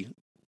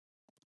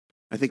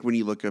I think when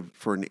you look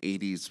for an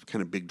 80s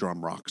kind of big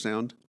drum rock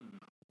sound,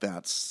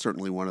 that's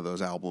certainly one of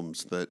those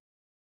albums that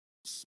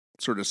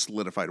sort of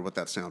solidified what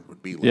that sound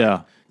would be like.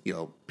 Yeah. You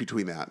know,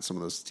 between that and some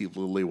of those Steve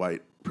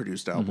Lillywhite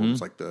produced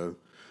albums, like the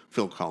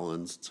Phil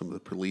Collins, some of the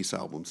Police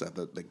albums that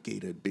the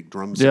gated big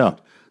drum sound.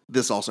 Yeah.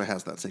 This also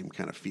has that same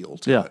kind of feel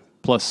to it.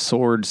 Plus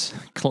swords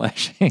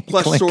clashing.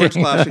 Swords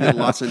clashing and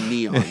lots of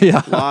neon.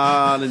 A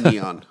lot of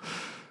neon.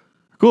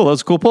 Cool. That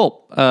was a cool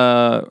poll.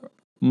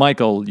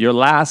 Michael, your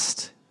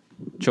last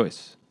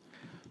choice.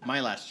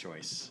 My last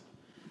choice.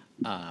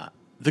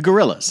 The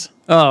Gorillaz.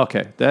 Oh,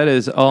 okay. That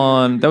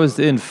was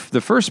in the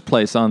first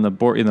place on the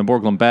in the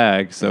Borglum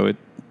bag. So it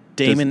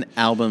Damon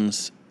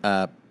albums,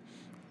 kind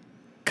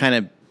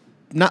of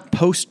not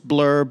post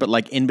Blur, but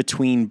like in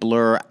between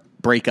Blur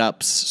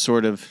breakups,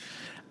 sort of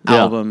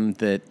album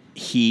that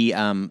he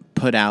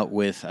put out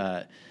with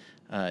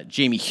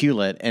Jamie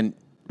Hewlett. And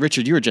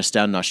Richard, you were just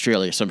down in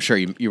Australia, so I'm sure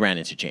you ran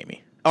into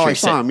Jamie. Oh, I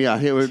saw him. Yeah,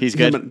 he's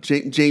good.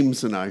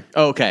 James and I.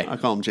 Oh, okay, I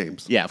call him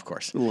James. Yeah, of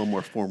course. A little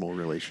more formal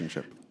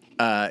relationship.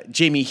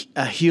 Jamie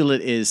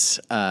Hewlett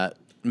is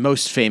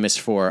most famous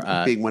for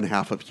being one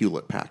half of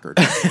Hewlett Packard.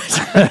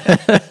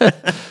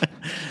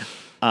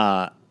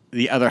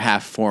 The other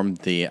half formed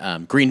the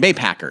Green Bay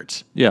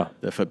Packers. Yeah,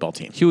 the football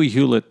team. Huey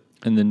Hewlett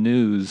and the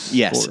News.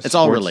 Yes, it's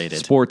all related.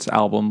 Sports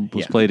album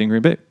was played in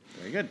Green Bay.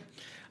 Very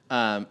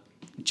good.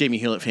 Jamie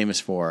Hewlett, famous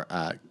for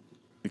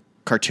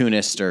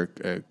cartoonist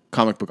or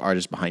comic book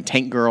artist behind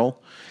Tank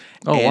Girl.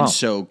 Oh, and wow.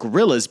 so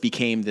Gorillaz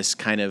became this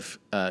kind of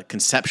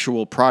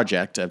conceptual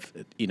project of,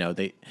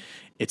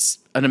 it's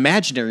an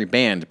imaginary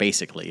band,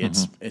 basically.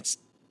 It's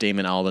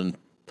Damon Albarn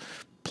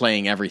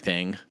playing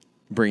everything,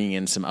 bringing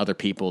in some other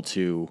people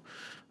to,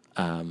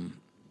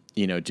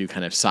 do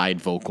kind of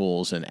side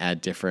vocals and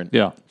add different.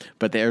 Yeah.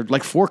 But they're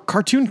like 4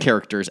 cartoon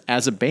characters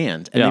as a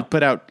band. And they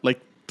put out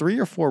like 3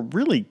 or 4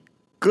 really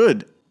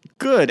good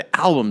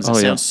albums that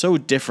sound so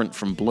different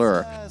from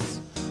Blur.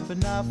 But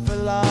not for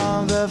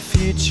long, the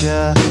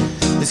future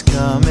is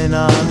coming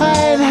on.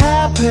 I ain't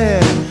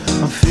happy,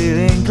 I'm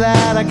feeling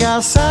glad I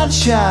got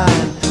sunshine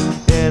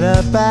in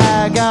a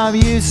bag. I'm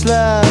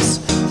useless,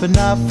 but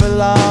not for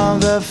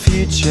long, the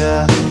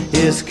future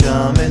is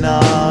coming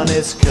on.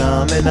 It's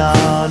coming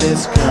on,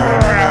 it's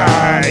coming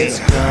on, it's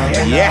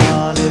coming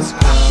on, it's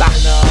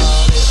coming on.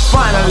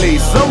 Finally,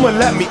 someone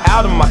let me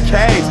out of my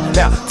cage.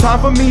 Now,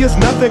 time for me is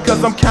nothing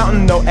cause I'm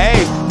counting no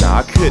A's. Nah,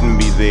 I couldn't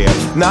be there.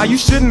 Nah, you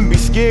shouldn't be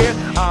scared.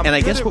 And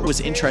I guess what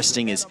was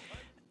interesting is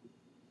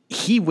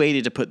he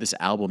waited to put this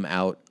album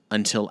out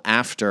until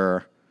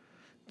after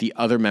the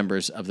other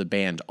members of the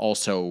band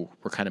also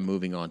were kind of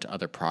moving on to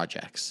other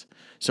projects.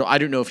 So I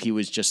don't know if he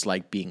was just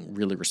like being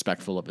really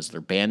respectful of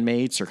their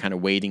bandmates or kind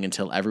of waiting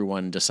until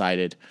everyone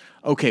decided,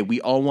 okay,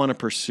 we all want to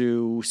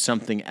pursue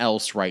something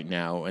else right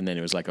now. And then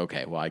it was like,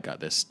 okay, well, I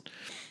got this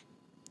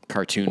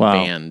cartoon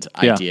band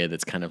idea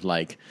that's kind of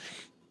like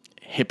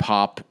hip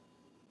hop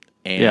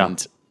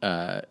and,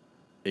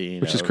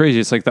 which is crazy.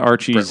 It's like the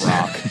Archies. Brit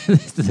rock.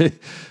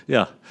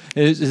 Yeah.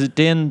 Is it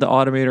Dan the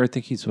Automator? I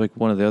think he's like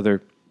one of the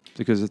other,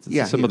 because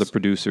it's some of the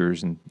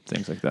producers and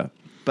things like that.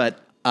 But,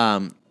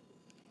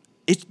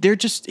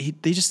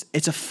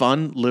 it's a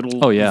fun little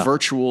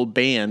virtual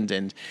band,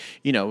 and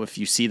if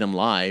you see them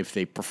live,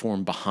 they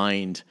perform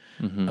behind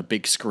a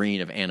big screen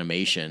of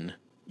animation.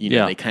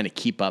 They kind of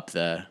keep up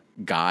the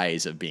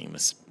guise of being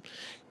this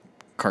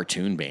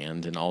cartoon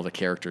band, and all the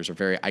characters are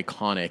very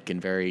iconic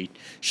and very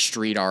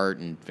street art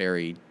and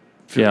very,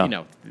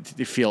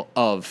 they feel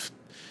of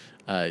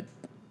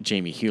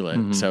Jamie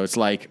Hewlett. So it's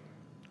like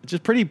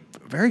just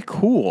very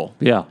cool.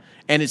 Yeah,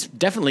 and it's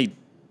definitely.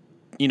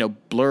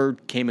 Blur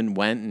came and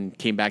went and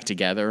came back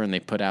together, and they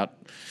put out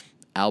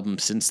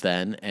albums since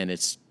then. And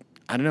it's,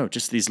 I don't know,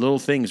 just these little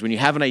things. When you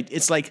have an idea,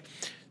 it's like,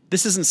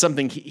 this isn't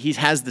something, he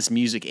has this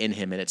music in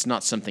him, and it's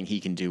not something he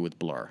can do with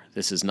Blur.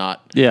 This is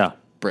not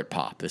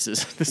Britpop. This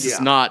is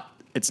not,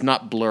 it's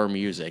not Blur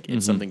music.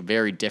 It's something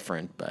very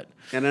different.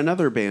 And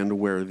another band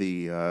where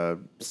the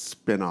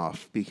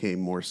spin-off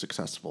became more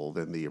successful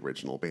than the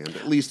original band,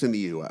 at least in the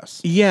U.S.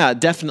 Yeah,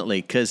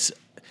 definitely. Because,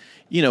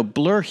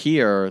 Blur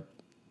here...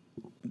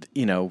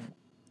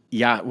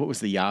 what was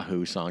the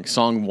Yahoo song?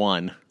 Song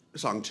 1.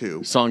 Song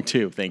 2. Song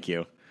 2, thank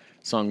you.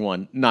 Song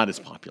 1, not as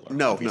popular.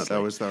 No, obviously.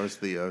 that was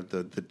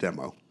the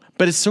demo.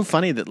 But it's so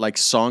funny that like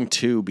Song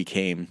 2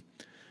 became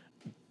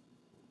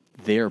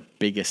their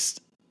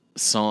biggest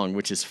song,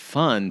 which is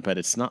fun, but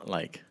it's not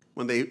like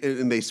when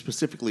they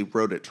specifically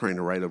wrote it trying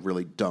to write a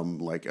really dumb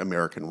like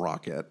American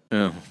rock hit.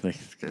 Oh,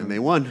 and they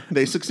won.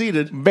 They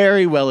succeeded.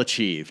 Very well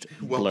achieved.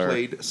 Well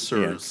played,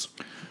 sirs.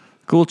 Yeah.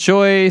 Cool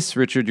choice.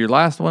 Richard, your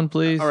last one,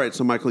 please. All right.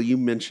 So, Michael, you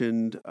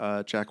mentioned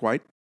Jack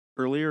White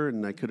earlier,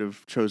 and I could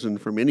have chosen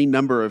from any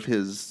number of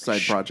his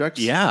side projects.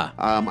 Yeah.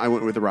 I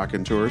went with the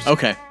Rockin' Tours.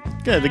 Okay.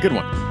 Good. The good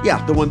one.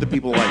 Yeah, the one that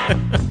people like.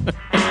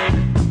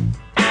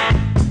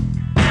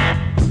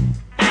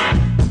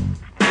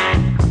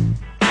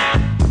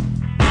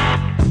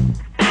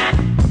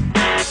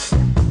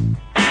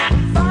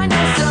 Find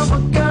yourself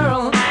a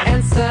girl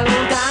and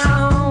settle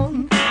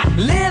down.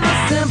 Live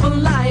a simple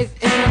life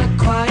in a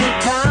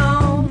quiet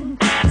town.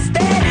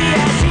 Steady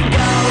as she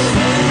goes.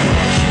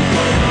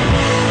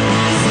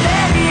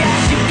 Steady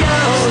as she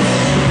goes.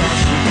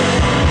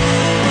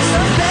 So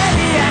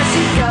steady as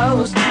she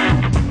goes.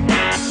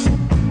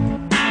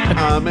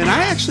 And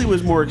I actually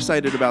was more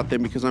excited about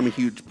them because I'm a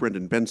huge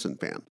Brendan Benson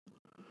fan.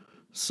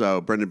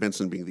 So Brendan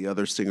Benson being the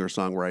other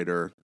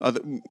singer-songwriter.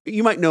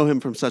 You might know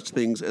him from such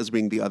things as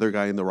being the other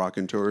guy in the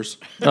Rockin' Tours.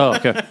 Oh,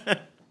 okay.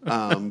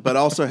 But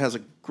also has a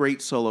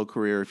great solo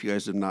career. If you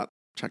guys have not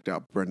checked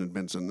out Brendan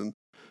Benson and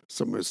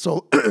some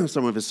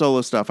of his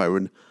solo stuff, I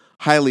would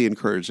highly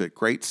encourage it.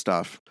 Great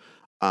stuff.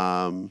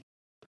 And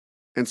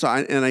so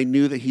I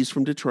knew that he's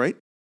from Detroit,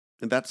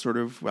 and that's sort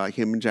of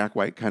him and Jack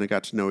White kind of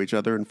got to know each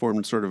other and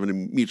formed sort of a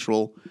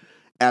mutual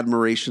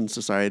admiration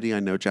society. I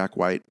know Jack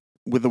White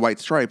with the White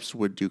Stripes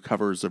would do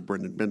covers of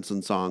Brendan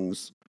Benson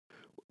songs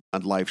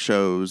on live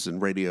shows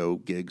and radio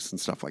gigs and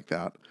stuff like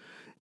that.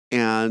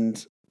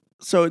 And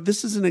so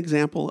this is an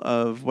example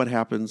of what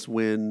happens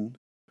when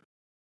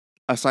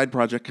a side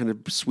project kind of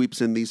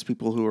sweeps in these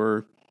people who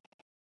are,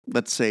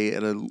 let's say,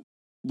 at a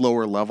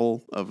lower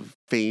level of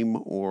fame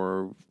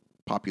or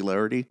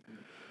popularity.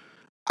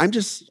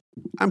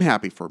 I'm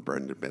happy for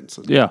Brendan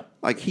Benson. Yeah.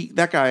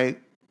 That guy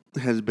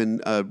has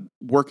been a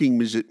working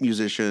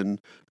musician,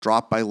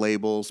 dropped by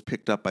labels,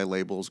 picked up by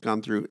labels,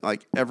 gone through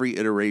every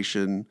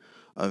iteration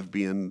of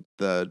being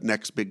the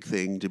next big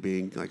thing to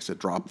being, like I said,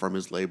 dropped from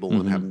his label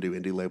and having to do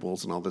indie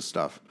labels and all this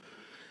stuff.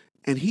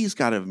 And he's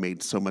got to have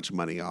made so much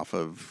money off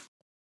of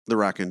the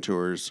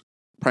Raconteurs,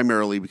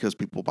 primarily because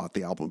people bought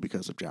the album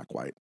because of Jack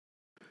White.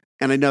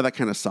 And I know that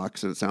kind of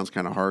sucks and it sounds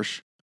kind of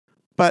harsh,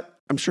 but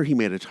I'm sure he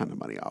made a ton of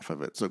money off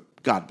of it. So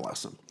God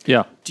bless him.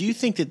 Yeah. Do you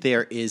think that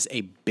there is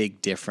a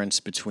big difference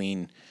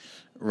between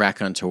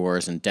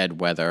Raconteurs and Dead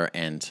Weather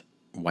and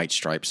White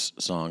Stripes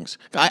songs?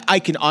 I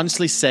can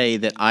honestly say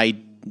that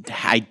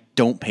I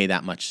don't pay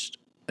that much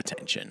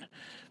attention,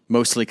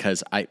 mostly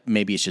because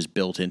maybe it's just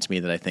built into me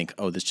that I think,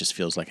 oh, this just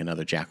feels like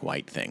another Jack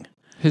White thing.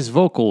 His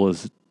vocal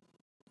is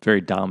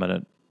very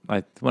dominant.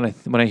 When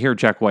I hear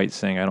Jack White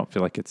sing, I don't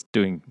feel like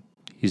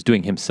he's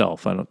doing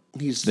himself.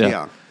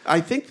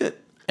 I think that.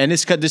 And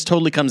this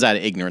totally comes out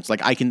of ignorance.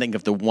 Like, I can think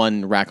of the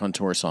one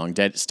Raconteur song,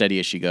 Steady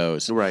As She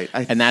Goes. Right.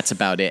 And that's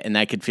about it. And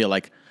I could feel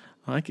like,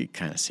 I could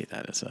kind of see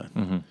that as a...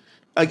 Mm-hmm.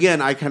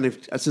 Again, I kind of,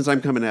 since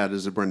I'm coming out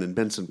as a Brendan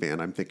Benson fan,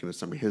 I'm thinking of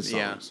some of his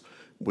songs,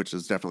 which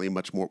is definitely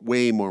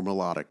way more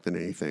melodic than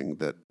anything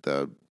that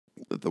the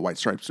White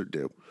Stripes would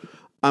do.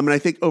 And I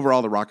think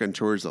overall the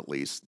Raconteurs, at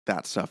least,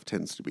 that stuff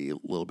tends to be a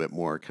little bit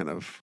more kind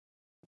of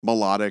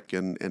melodic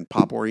and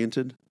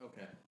pop-oriented.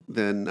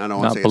 Then I don't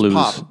want to say it's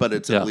pop, but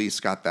it's at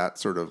least got that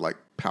sort of like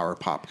power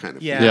pop kind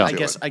of feel.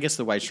 I guess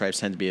the White Stripes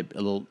tend to be a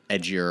little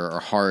edgier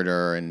or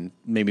harder and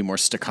maybe more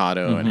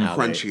staccato and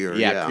crunchier.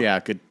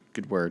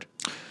 Good word.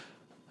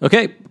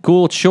 Okay,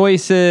 cool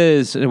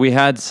choices. We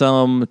had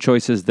some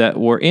choices that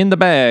were in the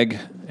bag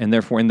and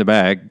therefore in the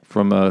bag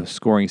from a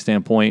scoring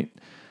standpoint.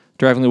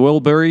 Driving the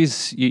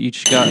Wilburys, you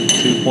each got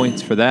 2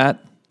 points for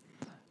that.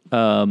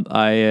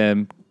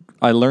 I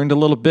learned a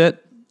little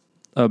bit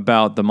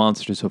about the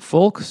Monsters of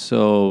Folk,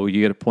 so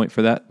you get a point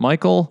for that,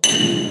 Michael.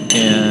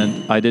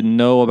 And I didn't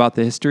know about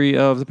the history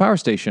of the power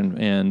station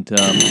and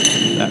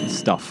that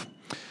stuff.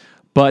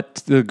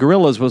 But the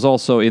Gorillaz was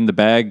also in the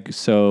bag,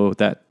 so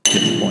that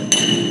gets a point.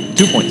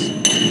 2 points.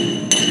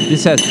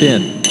 This has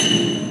been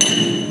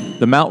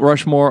the Mount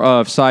Rushmore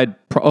of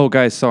oh,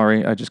 guys,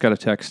 sorry, I just got a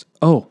text.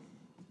 Oh,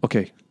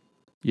 okay.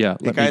 Yeah.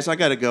 Hey, guys, I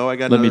got to go.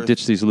 Let me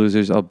ditch these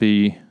losers. I'll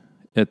be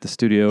at the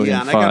studio in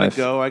 5. I got to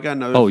go. I got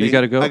another thing. You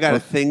got to go? I got a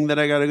thing that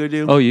I got to go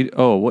do.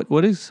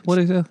 What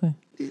exactly?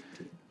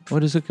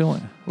 What is it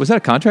going? Was that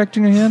a contract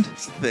in your hand?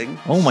 It's a thing.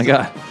 Oh, my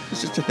God.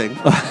 It's just a thing.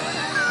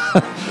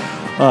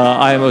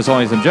 I am, as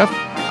always, I'm Jeff.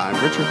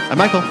 I'm Richard. I'm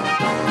Michael.